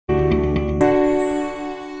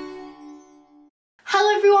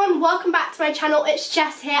and welcome back to my channel. It's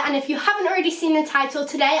Jess here, and if you haven't already seen the title,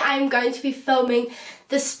 today I am going to be filming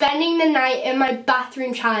the spending the night in my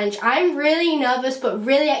bathroom challenge. I'm really nervous but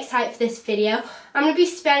really excited for this video. I'm going to be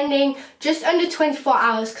spending just under 24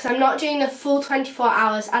 hours because I'm not doing the full 24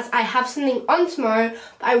 hours as I have something on tomorrow,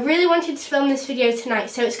 but I really wanted to film this video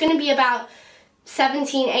tonight, so it's going to be about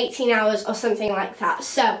 17-18 hours or something like that.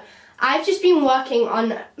 So I've just been working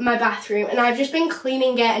on my bathroom and I've just been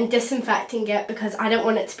cleaning it and disinfecting it because I don't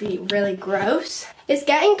want it to be really gross. It's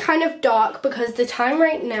getting kind of dark because the time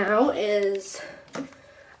right now is,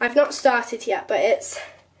 I've not started yet, but it's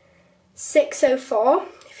 6:04,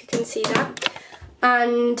 if you can see that.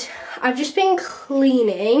 And I've just been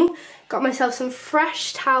cleaning, got myself some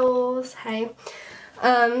fresh towels, hey.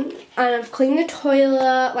 And I've cleaned the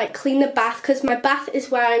toilet, like cleaned the bath, because my bath is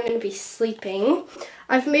where I'm going to be sleeping.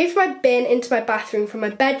 I've moved my bin into my bathroom from my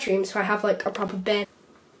bedroom, so I have like a proper bin.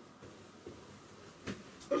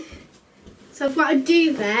 So I've got a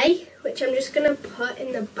duvet, which I'm just going to put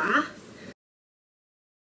in the bath.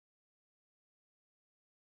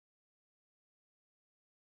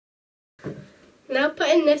 Now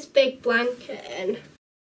putting this big blanket in.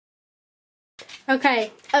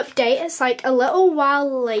 Okay, update, it's like a little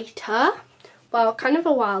while later, well kind of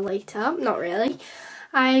a while later, not really.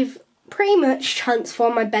 I've pretty much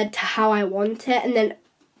transformed my bed to how I want it, and then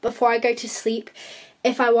before I go to sleep,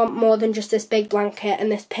 if I want more than just this big blanket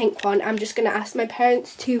and this pink one, I'm just going to ask my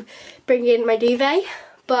parents to bring in my duvet.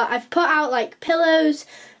 But I've put out like pillows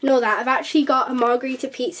and all that. I've actually got a margarita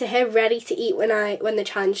pizza here ready to eat when the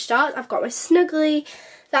challenge starts. I've got my Snuggly,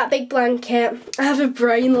 that big blanket. I have a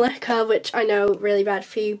brain liquor, which I know really bad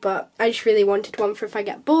for you, but I just really wanted one for if I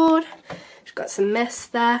get bored. Just got some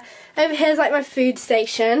mist there. Over here's like my food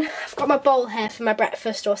station. I've got my bowl here for my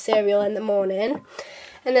breakfast or cereal in the morning.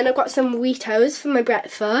 And then I've got some Weetos for my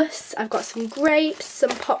breakfast. I've got some grapes,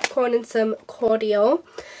 some popcorn and some cordial.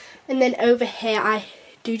 And then over here I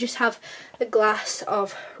do just have a glass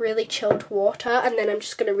of really chilled water, and then I'm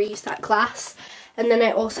just going to reuse that glass. And then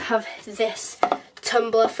I also have this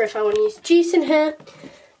tumbler for if I want to use juice in here.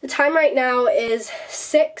 The time right now is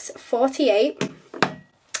 6:48,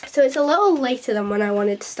 so it's a little later than when I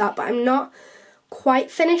wanted to start, but I'm not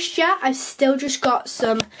quite finished yet. I've still just got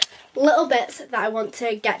some little bits that I want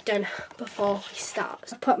to get done before we start.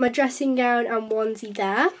 So I've put my dressing gown and onesie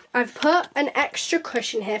there. I've put an extra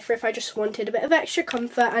cushion here for if I just wanted a bit of extra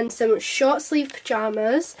comfort, and some short sleeve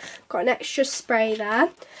pyjamas. Got an extra spray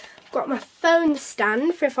there. Got my phone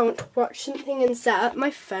stand for if I want to watch something and set up my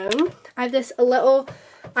phone. I have this little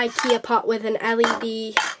IKEA pot with an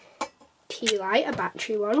LED tea light, a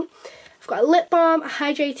battery one. I've got a lip balm, a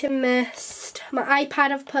hydrating mist, my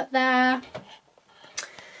iPad I've put there.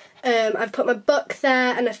 I've put my book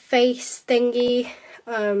there and a face thingy.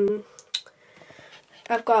 I've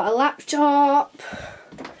got a laptop.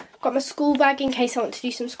 I've got my school bag in case I want to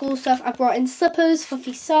do some school stuff. I brought in slippers,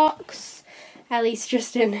 fluffy socks. Ellie's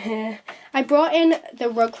just in here. I brought in the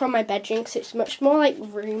rug from my bedroom because it's much more like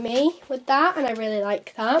roomy with that, and I really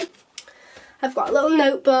like that. I've got a little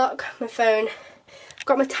notebook, my phone. I've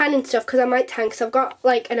got my tan and stuff because I might tan because I've got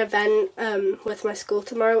like an event with my school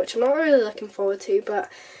tomorrow, which I'm not really looking forward to, but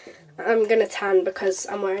I'm going to tan because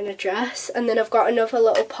I'm wearing a dress. And then I've got another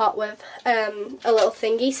little pot with a little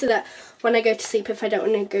thingy so that when I go to sleep, if I don't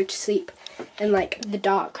want to go to sleep in like the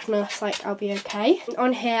darkness, like I'll be okay. And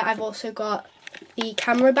on here I've also got the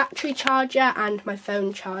camera battery charger and my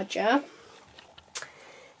phone charger.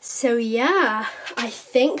 So yeah, I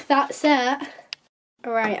think that's it.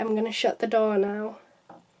 Alright, I'm going to shut the door now.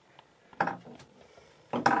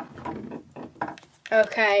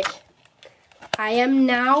 Okay, I am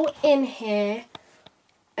now in here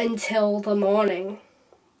until the morning.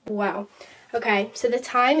 Wow. Okay, so the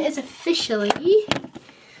time is officially,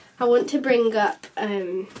 I want to bring up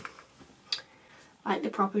like the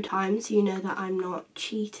proper time so you know that I'm not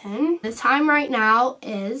cheating. The time right now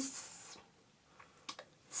is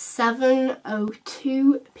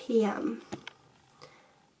 7:02 p.m.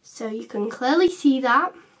 So you can clearly see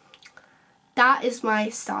that. That is my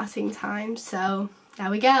starting time, so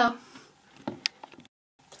there we go.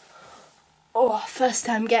 Oh, first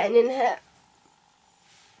time getting in here.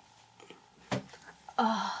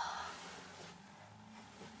 Oh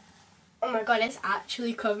my god, it's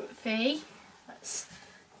actually comfy. Let's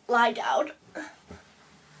lie down.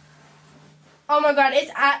 Oh my god,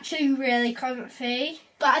 it's actually really comfy.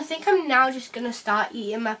 But I think I'm now just gonna start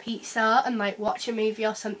eating my pizza and like watch a movie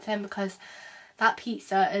or something because that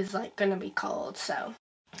pizza is like gonna be cold, so.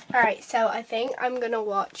 Alright, so I think I'm gonna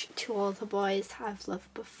watch To All the Boys I've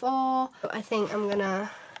Loved Before. I think I'm gonna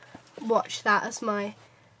watch that as my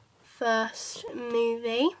first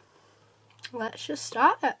movie. let's just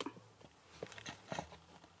start it.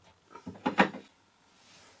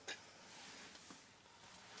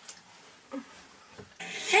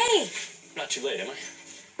 Hey! Not too late, am I?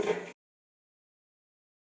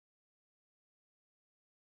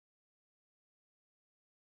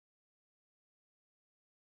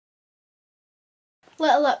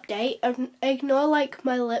 Little update, ignore like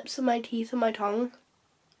my lips and my teeth and my tongue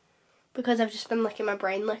because I've just been licking my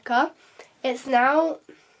brain liquor. It's now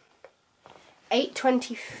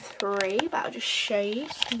 8:23, but I'll just show you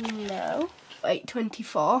so you know.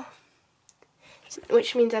 8:24,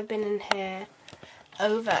 which means I've been in here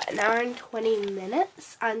over an hour and 20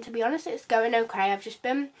 minutes, and to be honest it's going okay. I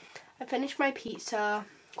finished my pizza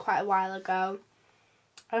quite a while ago.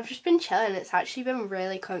 I've just been chilling. It's actually been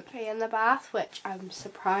really comfy in the bath, which I'm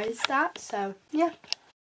surprised at, so yeah.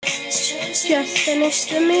 Just finished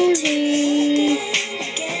the movie.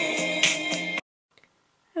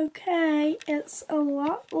 Okay, it's a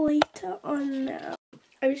lot later on now.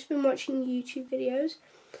 I've just been watching YouTube videos.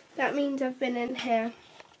 That means I've been in here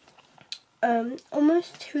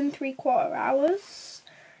almost 2 3/4 hours.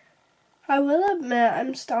 I will admit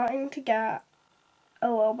I'm starting to get a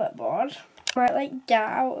little bit bored. I might like get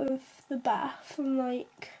out of the bath and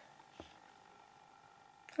like,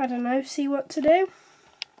 I don't know, see what to do.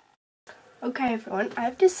 Okay everyone,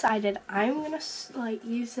 I've decided I'm gonna like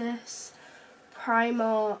use this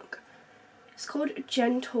Primark, it's called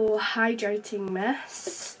Gentle Hydrating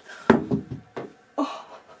Mist. Oh,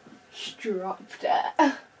 just dropped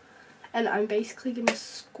it. And I'm basically gonna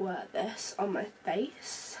squirt this on my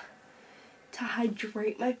face to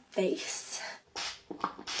hydrate my face.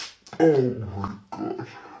 Oh my gosh.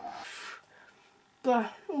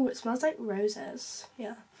 But, oh, it smells like roses.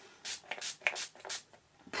 Yeah.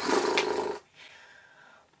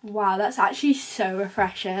 Wow, that's actually so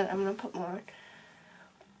refreshing. I'm gonna put more on.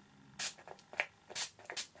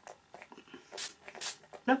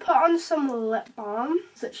 I'm gonna put on some lip balm.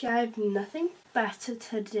 Literally, I have nothing better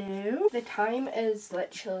to do. The time is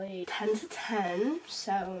literally 10 to 10,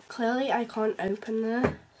 so clearly I can't open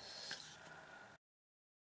this.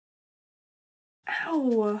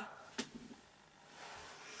 Ow!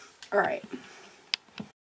 Alright.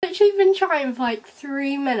 I've literally been trying for like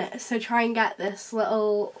 3 minutes to try and get this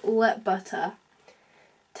little lip butter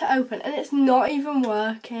to open, and it's not even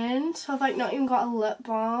working, so I've like not even got a lip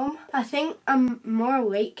balm. I think I'm more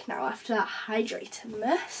awake now after that hydrating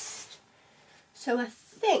mist, so I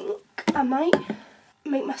think I might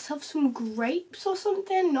make myself some grapes or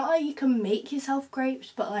something. Not like you can make yourself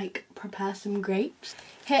grapes, but like prepare some grapes.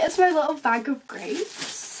 Here's my little bag of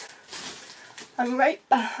grapes, and right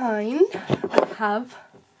behind I have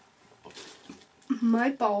my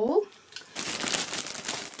bowl.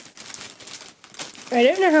 I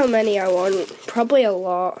don't know how many I want, probably a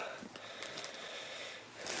lot.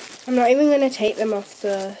 I'm not even going to take them off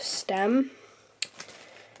the stem. I'm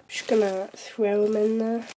just going to throw them in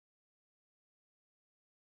there.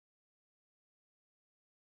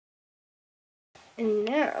 And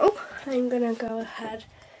now I'm going to go ahead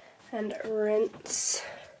and rinse.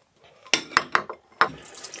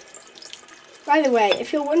 By the way,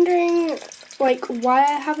 if you're wondering like why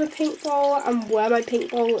I have a pink bowl and where my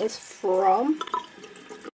pink bowl is from,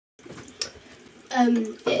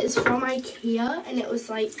 it is from IKEA and it was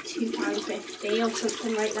like £2.50 or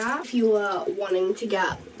something like that. If you were wanting to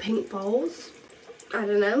get pink bowls, I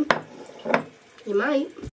don't know, you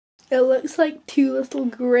might. It looks like 2 little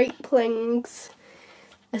grapelings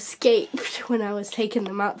escaped when I was taking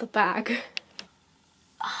them out the bag.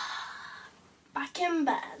 Back in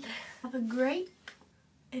bed. Have a grape,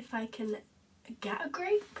 if I can get a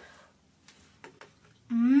grape.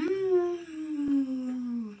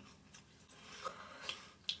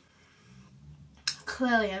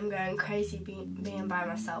 Clearly I'm going crazy being by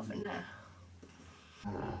myself in there.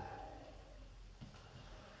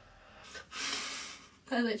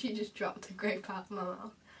 I literally just dropped a grape out of my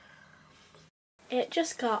mouth. It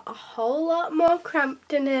just got a whole lot more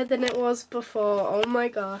cramped in here than it was before. Oh my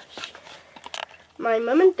gosh. My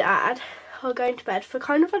mum and dad are going to bed for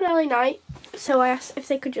kind of an early night, so I asked if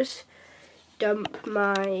they could just dump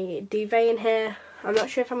my duvet in here. I'm not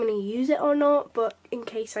sure if I'm going to use it or not, but in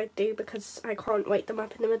case I do, because I can't wake them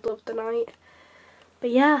up in the middle of the night.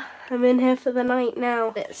 But yeah, I'm in here for the night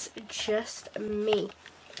now. It's just me.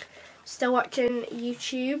 Still watching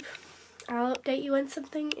YouTube. I'll update you when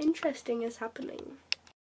something interesting is happening.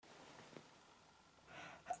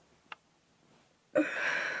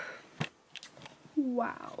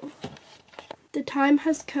 Wow. The time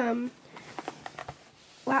has come.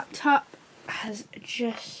 Laptop has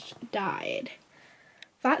just died.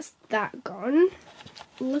 that's that gone.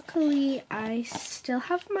 Luckily, I still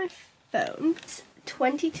have my phone. It's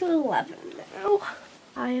 20 to 11 now.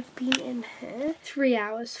 I have been in here 3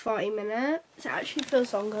 hours, 40 minutes. It actually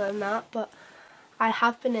feels longer than that, but I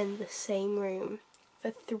have been in the same room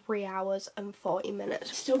for 3 hours and 40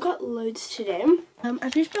 minutes. Still got loads to do.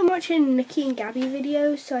 I've just been watching Nikki and Gabby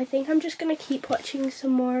videos, so I think I'm just going to keep watching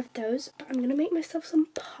some more of those. But I'm going to make myself some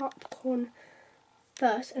popcorn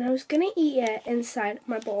first, and I was going to eat it inside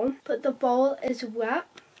my bowl, but the bowl is wet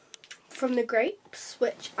from the grapes,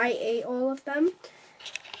 which I ate all of them.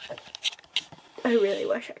 I really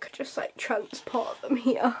wish I could just like transport them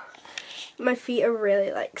here. My feet are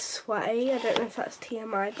really like sweaty. I don't know if that's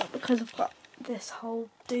TMI, but because I've got this whole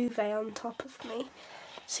duvet on top of me.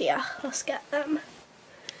 So yeah, let's get them.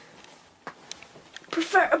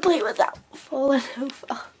 Preferably without falling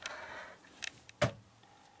over. There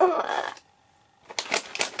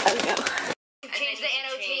we go. Change the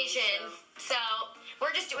annotations. So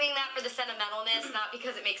we're just doing that for the sentimentalness, not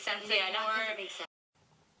because it makes sense anymore. Not because it makes sense.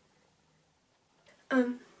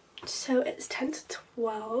 So it's 10 to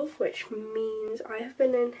 12, which means I have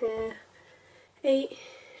been in here 8,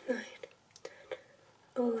 9, 10,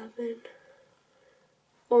 11,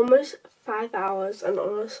 almost 5 hours, and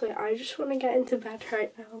honestly I just want to get into bed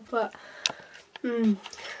right now, but we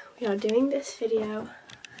are doing this video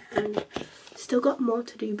and still got more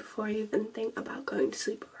to do before I even think about going to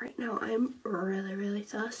sleep. But right now I'm really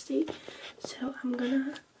thirsty, so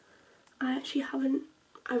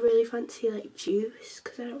I really fancy like juice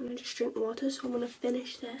because I don't want to just drink water, so I'm going to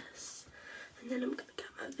finish this and then I'm going to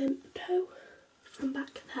get my Vimto from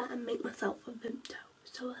back there and make myself a Vimto.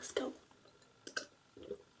 So let's go.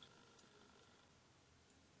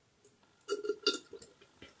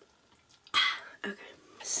 Okay,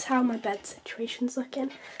 this is how my bed situation's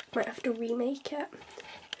looking. Might have to remake it.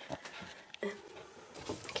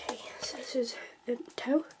 Okay, so this is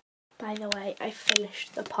Vimto. By the way, I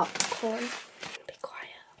finished the popcorn. Be quiet.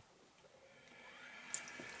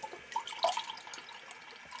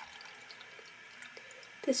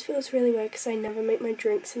 This feels really weird because I never make my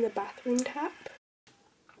drinks in the bathroom tap.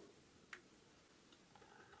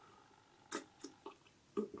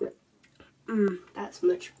 That's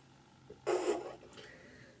much.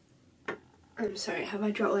 I'm sorry, have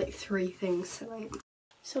I dropped like 3 things tonight?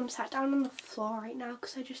 So I'm sat down on the floor right now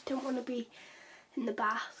because I just didn't want to be in the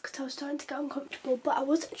bath because I was starting to get uncomfortable, but I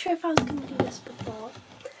wasn't sure if I was going to do this before.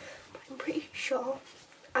 But I'm pretty sure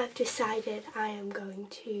I've decided I am going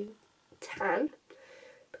to tan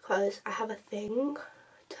because I have a thing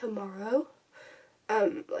tomorrow,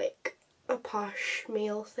 like a posh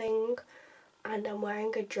meal thing, and I'm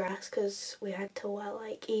wearing a dress because we had to wear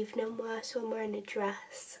like evening wear, so I'm wearing a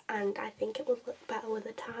dress and I think it would look better with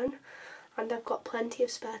a tan, and I've got plenty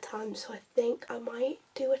of spare time, so I think I might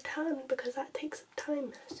do a tan because that takes some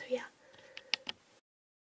time. So yeah.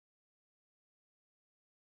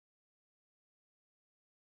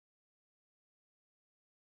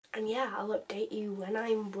 And yeah, I'll update you when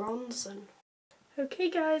I'm bronzing.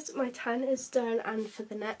 Okay guys, my tan is done, and for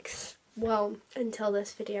the next, well, until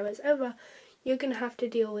this video is over, you're going to have to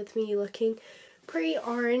deal with me looking pretty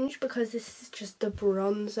orange because this is just the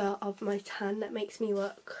bronzer of my tan that makes me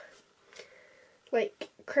look like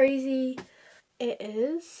crazy. It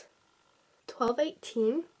is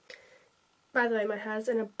 12:18. By the way, my hair's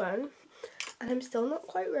in a bun and I'm still not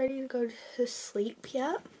quite ready to go to sleep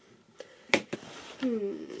yet.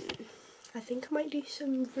 I think I might do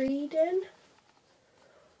some reading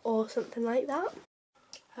or something like that.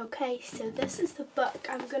 Okay, so this is the book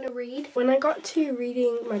I'm going to read. When I got to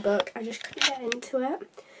reading my book, I just couldn't get into it.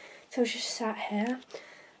 So I was just sat here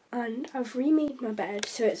and I've remade my bed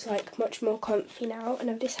so it's like much more comfy now, and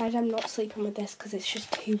I've decided I'm not sleeping with this because it's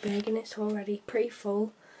just too big and it's already pretty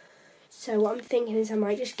full. So what I'm thinking is I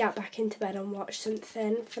might just get back into bed and watch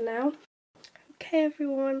something for now. Okay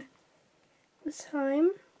everyone, the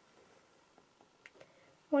time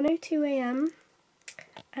 1:02 AM.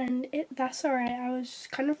 And that's alright. I was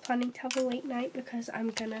kind of planning to have a late night because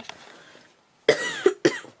I'm gonna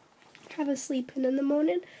have a sleep in the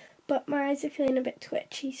morning, but my eyes are feeling a bit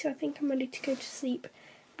twitchy, so I think I'm ready to go to sleep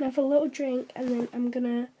and have a little drink, and then I'm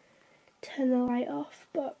gonna turn the light off.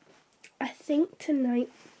 But I think tonight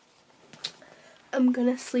I'm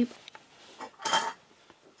gonna sleep,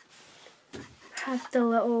 have the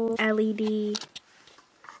little LED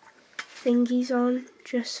thingies on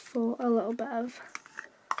just for a little bit of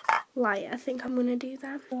light. I think I'm gonna do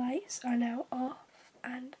that. The lights are now off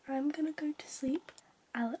and I'm gonna go to sleep.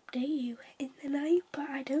 I'll update you in the night, but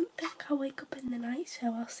I don't think I'll wake up in the night,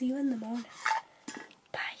 so I'll see you in the morning.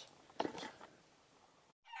 Bye.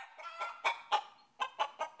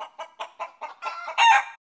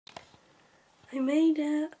 I made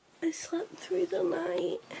it. I slept through the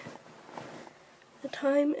night. The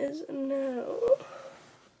time is now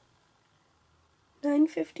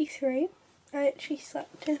 9:53. I actually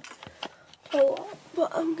slept in a lot,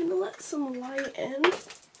 but I'm gonna let some light in.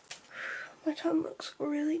 My time looks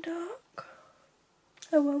really dark.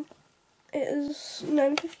 Oh well. It is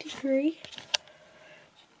 9:53.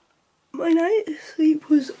 My night's sleep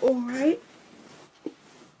was alright.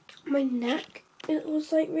 My neck, it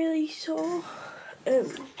was like really sore,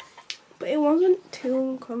 but it wasn't too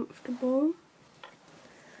uncomfortable.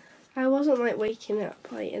 I wasn't like waking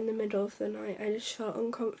up like in the middle of the night. I just felt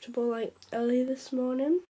uncomfortable like early this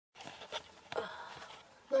morning.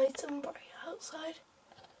 Nice and bright outside.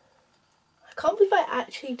 I can't believe I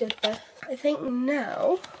actually did this. I think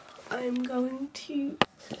now I'm going to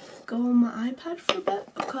go on my iPad for a bit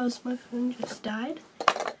because my phone just died.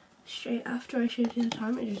 Straight after I showed you the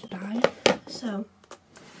time, it just died. So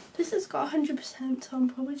this has got 100%, so I'm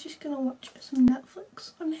probably just going to watch some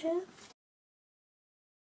Netflix on here.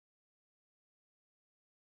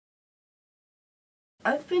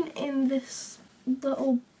 I've been in this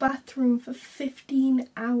little bathroom for 15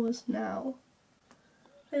 hours now.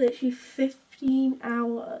 Literally 15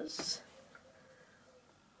 hours.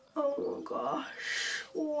 Oh my gosh,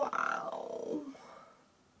 wow.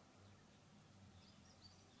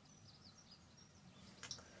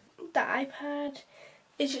 The iPad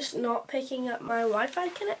is just not picking up my Wi-Fi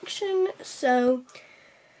connection, so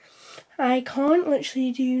I can't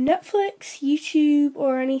literally do Netflix, YouTube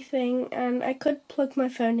or anything, and I could plug my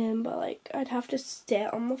phone in, but like I'd have to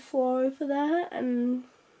sit on the floor over there, and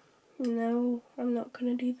no, I'm not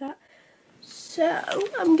gonna do that. So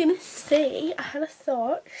I'm gonna see, I had a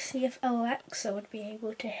thought, see if Alexa would be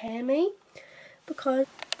able to hear me, because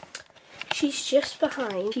she's just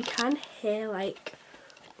behind. She can hear like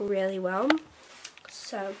really well,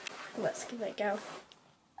 so let's give it a go.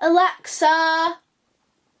 Alexa,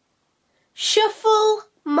 shuffle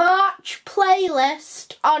March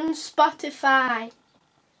playlist on Spotify.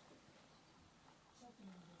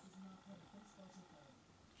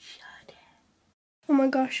 Shut it. Oh my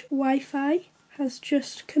gosh, Wi-Fi has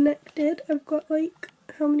just connected. I've got like,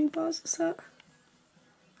 how many bars is that?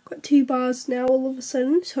 I've got 2 bars now all of a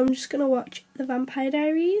sudden, so I'm just gonna watch The Vampire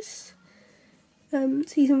Diaries,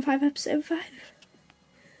 season 5, episode 5.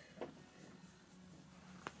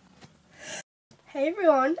 Hey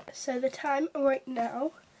everyone, so the time right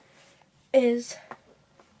now is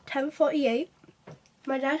 10:48.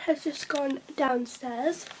 My dad has just gone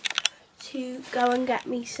downstairs to go and get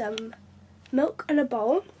me some milk and a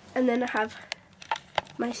bowl, and then I have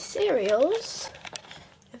my cereals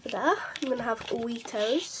over there. I'm going to have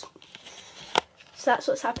Wheatos. So that's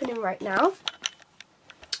what's happening right now.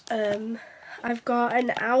 I've got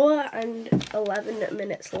an hour and 11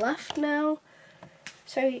 minutes left now.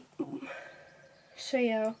 So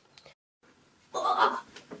yeah.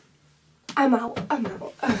 I'm out.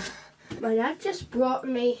 My dad just brought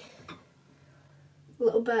me a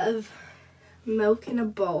little bit of milk in a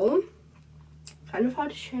bowl. Kind of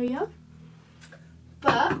hard to show you.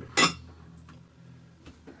 But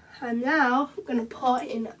I'm now going to pour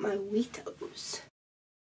in my Wheatos.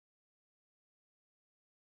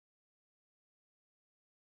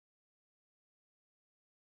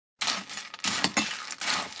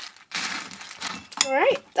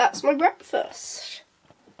 Alright, that's my breakfast.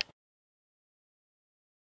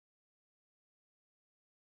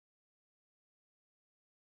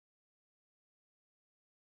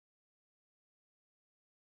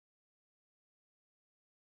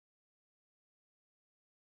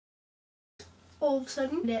 All of a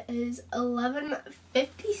sudden it is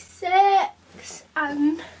 11:56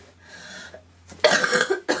 and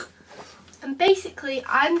and basically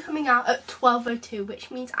I'm coming out at 12:02, which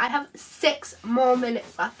means I have 6 more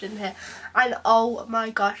minutes left in here, and oh my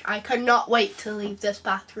gosh, I cannot wait to leave this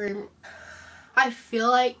bathroom. I feel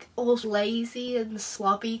like all lazy and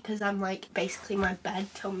sloppy because I'm like basically in my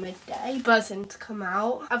bed till midday, buzzing to come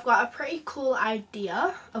out. I've got a pretty cool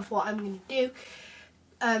idea of what I'm going to do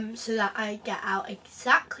so that I get out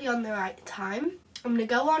exactly on the right time. I'm going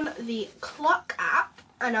to go on the clock app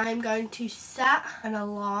and I'm going to set an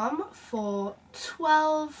alarm for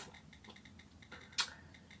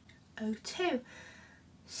 12:02.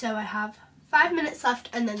 So I have 5 minutes left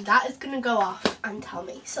and then that is going to go off and tell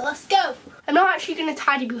me. So let's go. I'm not actually going to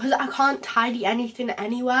tidy because I can't tidy anything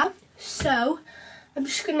anywhere. So I'm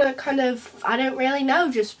just going to kind of, I don't really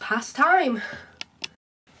know, just pass time.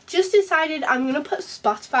 Just decided I'm going to put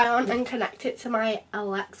Spotify on and connect it to my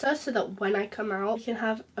Alexa so that when I come out we can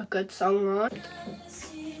have a good song on.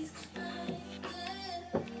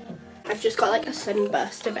 I've just got like a sudden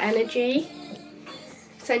burst of energy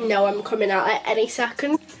because I know I'm coming out at any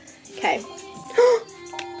second. Okay.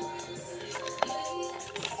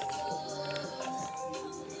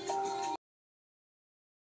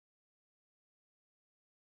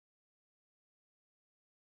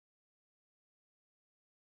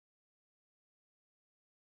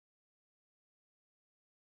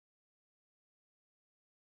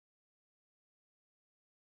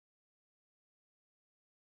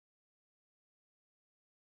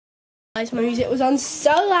 Guys, my music was on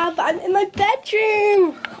so loud, but I'm in my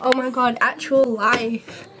bedroom. Oh my god, actual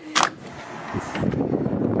life.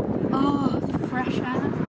 Oh, the fresh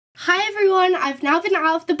air. Hi everyone, I've now been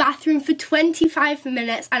out of the bathroom for 25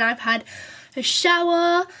 minutes and I've had a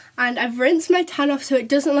shower and I've rinsed my tan off so it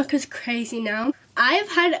doesn't look as crazy now. I've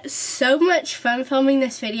had so much fun filming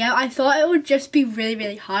this video. I thought it would just be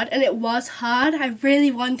really hard, and it was hard. I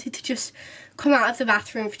really wanted to just come out of the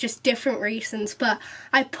bathroom for just different reasons, but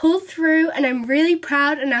I pulled through and I'm really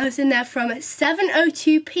proud, and I was in there from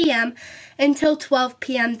 7:02 p.m. until 12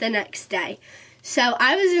 p.m. the next day. So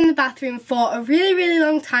I was in the bathroom for a really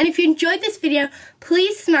long time. If you enjoyed this video,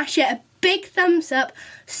 please smash it a big thumbs up,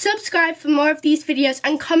 subscribe for more of these videos,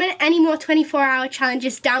 and comment any more 24-hour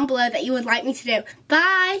challenges down below that you would like me to do.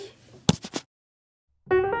 Bye!